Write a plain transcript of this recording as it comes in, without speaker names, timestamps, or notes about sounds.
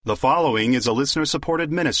The following is a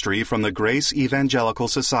listener-supported ministry from the Grace Evangelical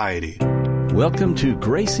Society. Welcome to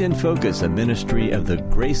Grace in Focus, a ministry of the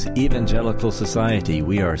Grace Evangelical Society.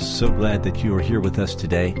 We are so glad that you are here with us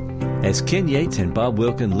today as Ken Yates and Bob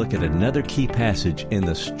Wilkin look at another key passage in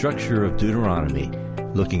the structure of Deuteronomy,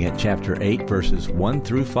 looking at chapter 8, verses 1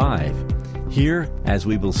 through 5. Here, as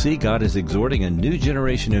we will see, God is exhorting a new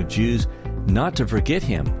generation of Jews not to forget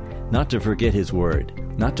Him, not to forget His Word,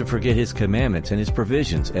 not to forget His commandments and His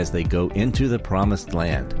provisions as they go into the promised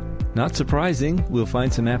land. Not surprising, we'll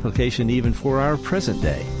find some application even for our present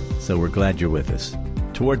day. So we're glad you're with us.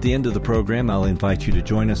 Toward the end of the program, I'll invite you to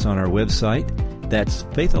join us on our website. That's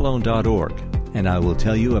faithalone.org, and I will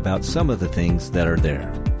tell you about some of the things that are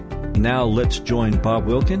there. Now let's join Bob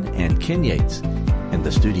Wilkin and Ken Yates in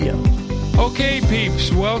the studio. Okay, peeps,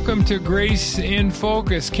 welcome to Grace in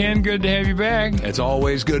Focus. Ken, good to have you back. It's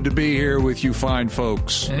always good to be here with you fine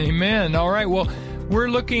folks. Amen. All right, well, we're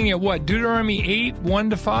looking at what, Deuteronomy 8, 1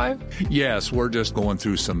 to 5? Yes, we're just going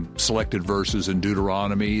through some selected verses in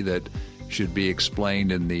Deuteronomy that should be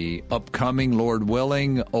explained in the upcoming, Lord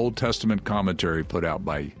willing, Old Testament commentary put out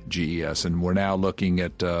by GES. And we're now looking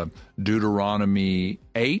at Deuteronomy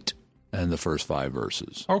 8 and the first 5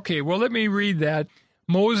 verses. Okay, well, let me read that.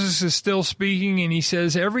 Moses is still speaking, and he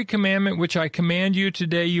says, "Every commandment which I command you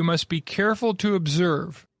today you must be careful to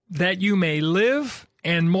observe, that you may live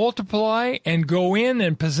and multiply and go in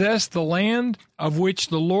and possess the land of which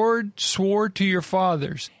the Lord swore to your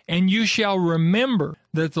fathers. And you shall remember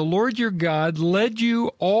that the Lord your God led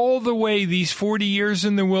you all the way these 40 years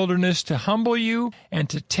in the wilderness to humble you and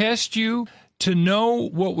to test you, to know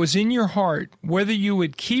what was in your heart, whether you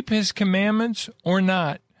would keep His commandments or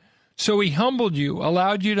not. So He humbled you,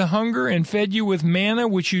 allowed you to hunger, and fed you with manna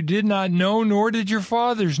which you did not know, nor did your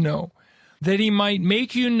fathers know, that He might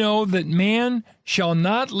make you know that man shall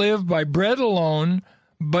not live by bread alone,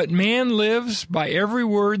 but man lives by every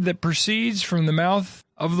word that proceeds from the mouth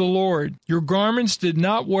of the Lord. Your garments did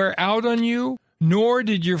not wear out on you, nor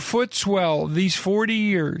did your foot swell these 40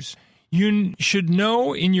 years. You should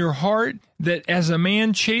know in your heart that as a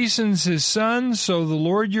man chastens his son, so the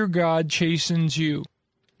Lord your God chastens you."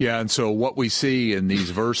 Yeah, and so what we see in these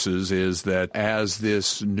verses is that as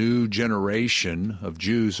this new generation of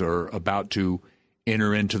Jews are about to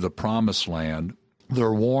enter into the promised land,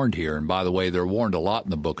 they're warned here, and by the way, they're warned a lot in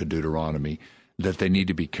the book of Deuteronomy, that they need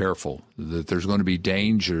to be careful, that there's going to be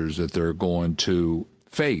dangers that they're going to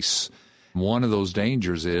face. One of those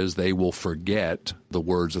dangers is they will forget the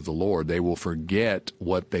words of the Lord. They will forget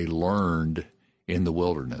what they learned in the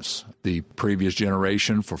wilderness. The previous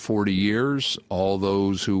generation for 40 years, all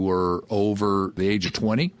those who were over the age of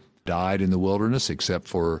 20 died in the wilderness except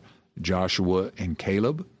for Joshua and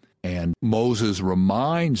Caleb. And Moses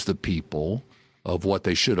reminds the people of what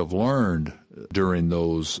they should have learned during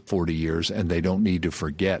those 40 years, and they don't need to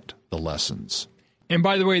forget the lessons. And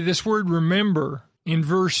by the way, this word remember in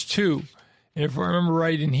verse 2, if I remember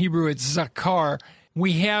right, in Hebrew it's zakar.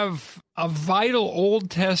 We have a vital Old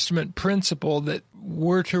Testament principle that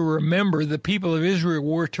we're to remember. The people of Israel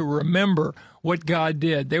were to remember what God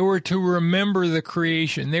did. They were to remember the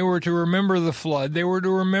creation. They were to remember the flood. They were to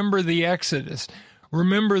remember the Exodus,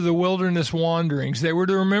 remember the wilderness wanderings. They were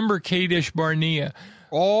to remember Kadesh Barnea,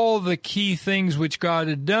 all the key things which God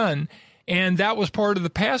had done. And that was part of the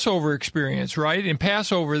Passover experience, right? In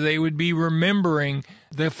Passover, they would be remembering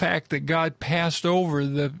the fact that God passed over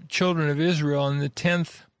the children of Israel in the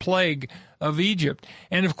 10th plague of Egypt.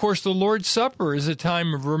 And, of course, the Lord's Supper is a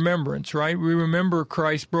time of remembrance, right? We remember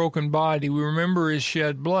Christ's broken body. We remember His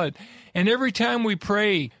shed blood. And every time we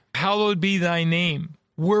pray, "Hallowed be Thy name,"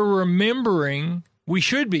 we're remembering, we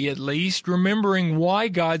should be at least, remembering why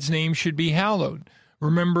God's name should be hallowed.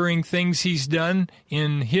 Remembering things He's done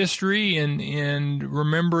in history and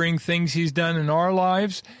remembering things He's done in our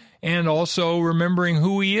lives, and also remembering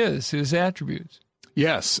who He is, His attributes.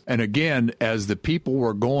 Yes, and again, as the people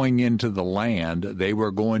were going into the land, they were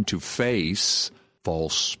going to face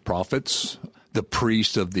false prophets, the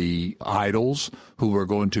priests of the idols, who were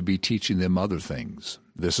going to be teaching them other things.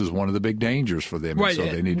 This is one of the big dangers for them, right. And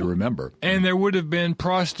so they need to remember. And there would have been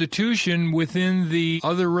prostitution within the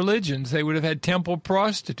other religions. They would have had temple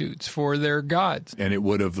prostitutes for their gods. And it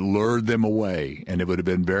would have lured them away, and it would have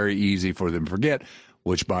been very easy for them to forget,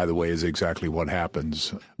 which, by the way, is exactly what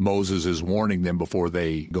happens. Moses is warning them before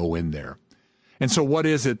they go in there. And so what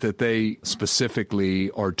is it that they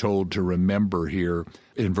specifically are told to remember here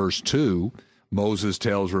in verse 2? Moses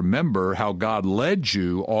tells, remember how God led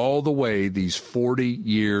you all the way these 40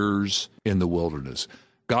 years in the wilderness.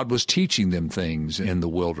 God was teaching them things in the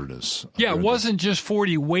wilderness. Yeah, it wasn't just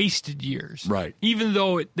 40 wasted years. Right. Even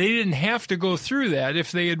though they didn't have to go through that.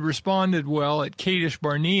 If they had responded well at Kadesh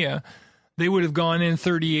Barnea, they would have gone in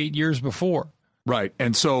 38 years before. Right.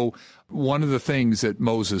 And so one of the things that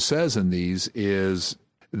Moses says in these is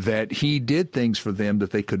that he did things for them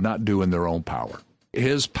that they could not do in their own power.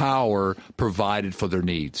 His power provided for their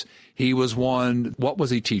needs. He was one, what was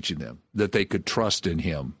he teaching them? That they could trust in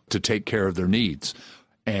him to take care of their needs.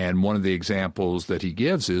 And one of the examples that he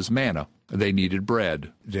gives is manna. They needed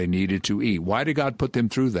bread. They needed to eat. Why did God put them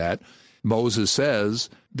through that? Moses says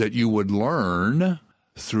that you would learn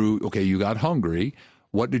through, okay, you got hungry.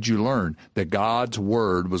 What did you learn? That God's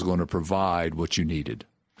word was going to provide what you needed.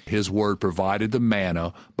 His word provided the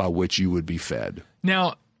manna by which you would be fed.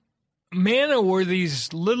 Now, manna were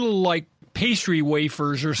these little, like, pastry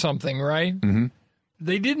wafers or something, right? Mm-hmm.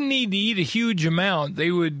 They didn't need to eat a huge amount. They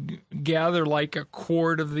would gather like a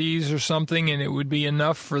quart of these or something, and it would be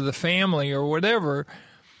enough for the family or whatever.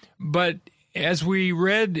 But as we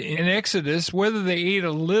read in Exodus, whether they ate a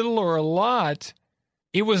little or a lot,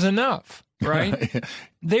 it was enough, right?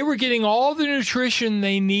 They were getting all the nutrition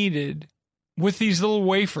they needed with these little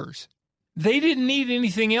wafers. They didn't need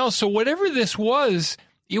anything else. So whatever this was,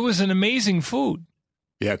 it was an amazing food.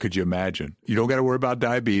 Yeah, could you imagine? You don't got to worry about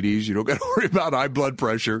diabetes. You don't got to worry about high blood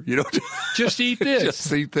pressure. You don't just eat this.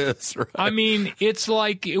 Just eat this. Right? I mean, it's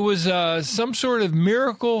like it was some sort of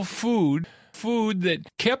miracle food that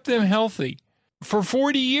kept them healthy. For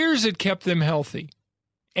 40 years, it kept them healthy.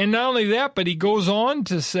 And not only that, but he goes on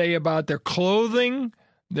to say about their clothing.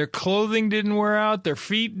 Their clothing didn't wear out. Their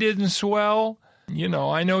feet didn't swell. You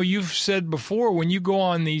know, I know you've said before, when you go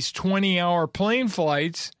on these 20-hour plane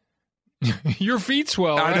flights, your feet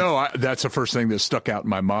swell. Right? I know. That's the first thing that stuck out in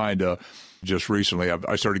my mind. Just recently,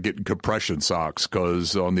 I started getting compression socks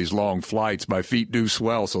because on these long flights, my feet do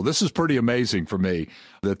swell. So this is pretty amazing for me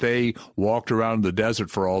that they walked around the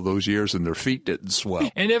desert for all those years and their feet didn't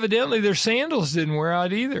swell. And evidently their sandals didn't wear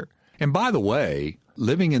out either. And by the way,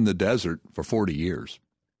 living in the desert for 40 years.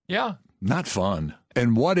 Yeah. Not fun.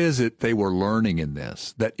 And what is it they were learning in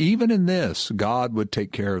this? That even in this, God would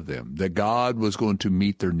take care of them, that God was going to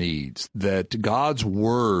meet their needs, that God's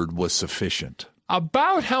word was sufficient.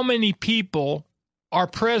 About how many people are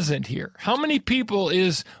present here? How many people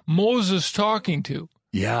is Moses talking to?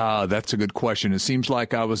 Yeah, that's a good question. It seems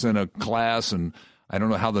like I was in a class, and I don't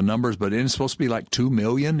know how the numbers, but it's supposed to be like 2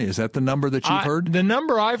 million. Is that the number that you've heard? The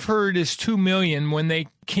number I've heard is 2 million when they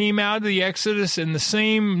came out of the Exodus, and the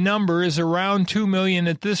same number is around 2 million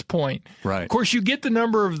at this point. Right. Of course, you get the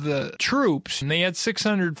number of the troops, and they had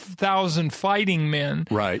 600,000 fighting men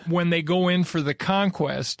right. when they go in for the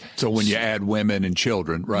conquest. So when you add women and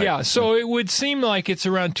children, right? Yeah, so it would seem like it's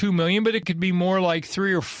around 2 million, but it could be more like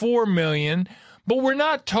 3 or 4 million. But we're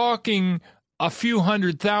not talking a few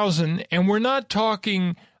 100,000, and we're not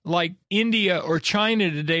talking like India or China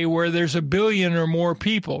today where there's 1 billion or more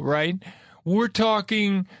people, right? We're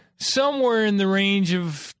talking somewhere in the range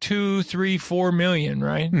of 2, 3, 4 million,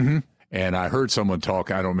 right? Mm-hmm. And I heard someone talk,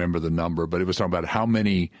 I don't remember the number, but it was talking about how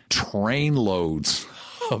many train loads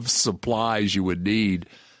of supplies you would need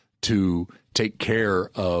to take care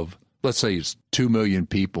of, let's say it's 2 million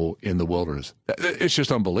people in the wilderness. It's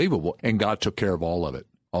just unbelievable. And God took care of all of it,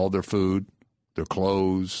 all their food, their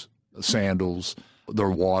clothes, sandals, their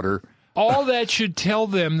water. All that should tell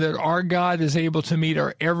them that our God is able to meet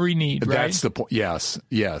our every need, right? That's the point. Yes,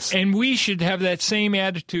 yes. And we should have that same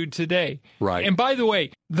attitude today. Right. And by the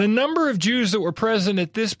way, the number of Jews that were present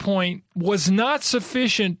at this point was not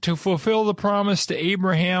sufficient to fulfill the promise to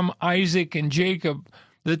Abraham, Isaac, and Jacob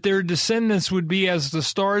that their descendants would be as the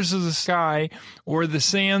stars of the sky or the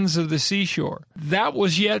sands of the seashore. That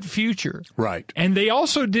was yet future. Right. And they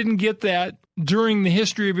also didn't get that during the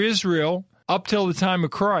history of Israel up till the time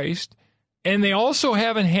of Christ. And they also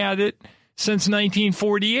haven't had it since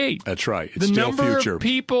 1948. That's right. It's the still number future. of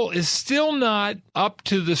people is still not up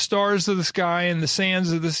to the stars of the sky and the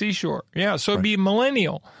sands of the seashore. Yeah, so it'd be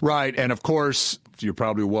millennial. Right. And of course, you're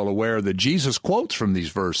probably well aware that Jesus quotes from these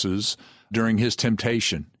verses during his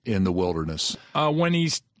temptation in the wilderness. When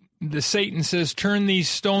Satan says, turn these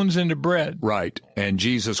stones into bread. Right. And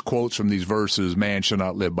Jesus quotes from these verses, man shall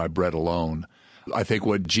not live by bread alone. I think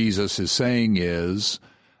what Jesus is saying is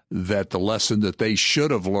that the lesson that they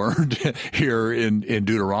should have learned here in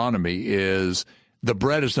Deuteronomy is the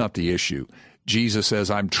bread is not the issue. Jesus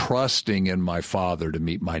says, I'm trusting in my Father to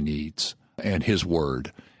meet my needs and his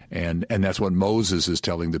word. And that's what Moses is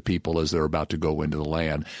telling the people as they're about to go into the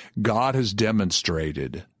land. God has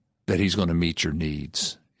demonstrated that he's going to meet your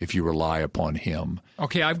needs. if you rely upon him.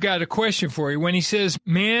 Okay, I've got a question for you. When he says,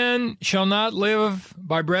 man shall not live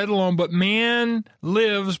by bread alone, but man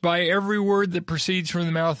lives by every word that proceeds from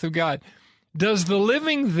the mouth of God. Does the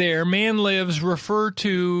living there, man lives, refer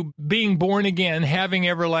to being born again, having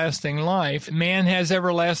everlasting life? Man has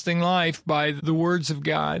everlasting life by the words of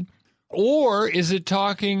God. Or is it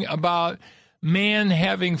talking about man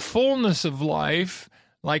having fullness of life,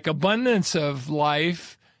 like abundance of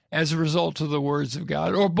life, as a result of the words of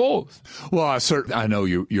God, or both? Well, I know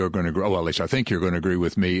you're going to agree, well, at least I think you're going to agree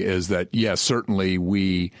with me, is that, yes, certainly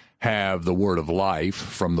we have the word of life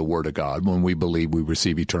from the word of God when we believe we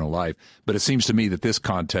receive eternal life. But it seems to me that this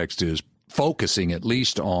context is focusing at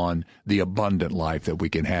least on the abundant life that we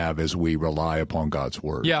can have as we rely upon God's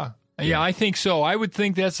word. Yeah, I think so. I would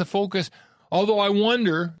think that's the focus. Although I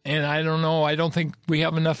wonder, and I don't know, I don't think we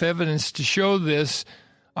have enough evidence to show this,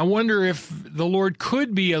 I wonder if the Lord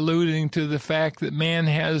could be alluding to the fact that man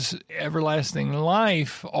has everlasting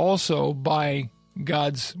life also by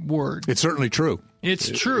God's word. It's certainly true. It's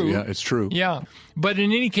true. Yeah, it's true. Yeah. But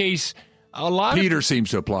in any case, Peter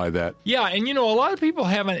seems to apply that. Yeah, and a lot of people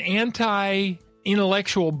have an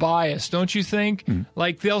anti-intellectual bias, don't you think?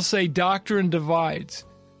 Like they'll say doctrine divides,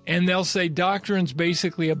 and they'll say doctrine's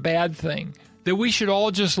basically a bad thing. That we should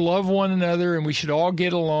all just love one another and we should all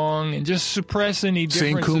get along and just suppress any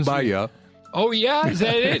differences. Sing Kumbaya. Oh, yeah? Is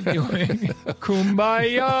that it?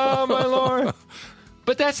 Kumbaya, my Lord.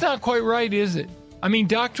 But that's not quite right, is it? I mean,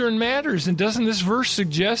 doctrine matters, and doesn't this verse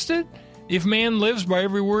suggest it? If man lives by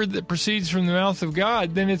every word that proceeds from the mouth of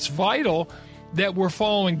God, then it's vital that we're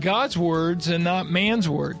following God's words and not man's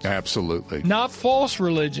words. Absolutely. Not false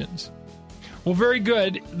religions. Well, very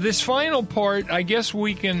good. This final part, I guess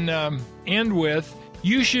we can end with,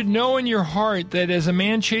 you should know in your heart that as a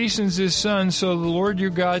man chastens his son, so the Lord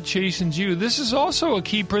your God chastens you. This is also a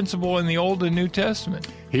key principle in the Old and New Testament.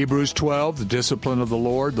 Hebrews 12, the discipline of the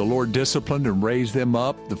Lord. The Lord disciplined and raised them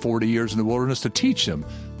up the 40 years in the wilderness to teach them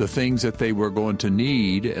the things that they were going to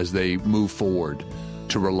need as they move forward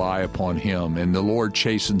to rely upon him. And the Lord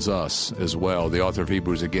chastens us as well. The author of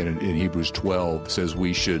Hebrews, again, in Hebrews 12, says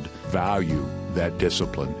we should value that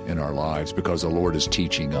discipline in our lives because the Lord is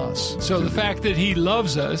teaching us. So the fact that he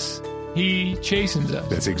loves us, he chastens us.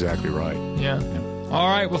 That's exactly right. Yeah. All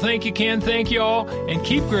right. Well, thank you, Ken. Thank you all. And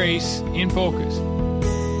keep grace in focus.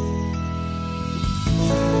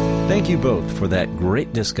 Thank you both for that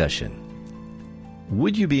great discussion.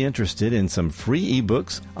 Would you be interested in some free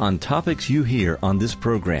ebooks on topics you hear on this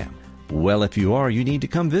program? Well, if you are, you need to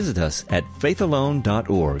come visit us at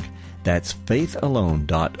faithalone.org. That's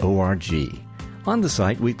faithalone.org. On the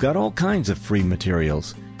site, we've got all kinds of free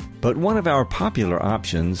materials, but one of our popular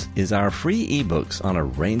options is our free ebooks on a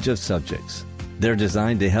range of subjects. They're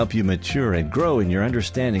designed to help you mature and grow in your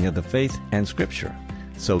understanding of the faith and Scripture.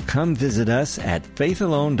 So come visit us at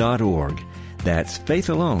faithalone.org. That's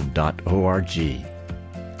faithalone.org.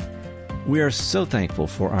 We are so thankful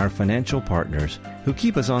for our financial partners who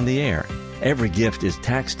keep us on the air. Every gift is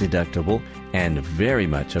tax deductible and very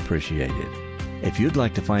much appreciated. If you'd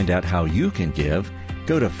like to find out how you can give,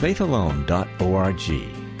 go to faithalone.org.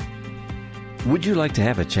 Would you like to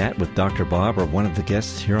have a chat with Dr. Bob or one of the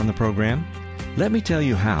guests here on the program? Let me tell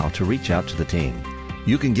you how to reach out to the team.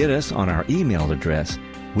 You can get us on our email address,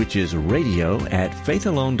 which is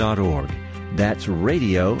radio@faithalone.org. That's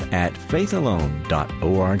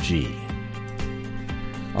radio@faithalone.org.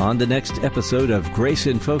 On the next episode of Grace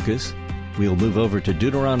in Focus, we'll move over to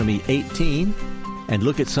Deuteronomy 18 and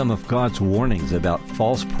look at some of God's warnings about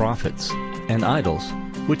false prophets and idols,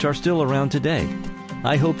 which are still around today.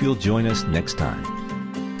 I hope you'll join us next time.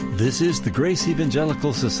 This is the Grace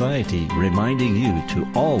Evangelical Society reminding you to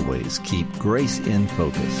always keep grace in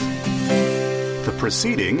focus. The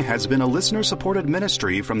proceeding has been a listener-supported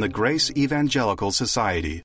ministry from the Grace Evangelical Society.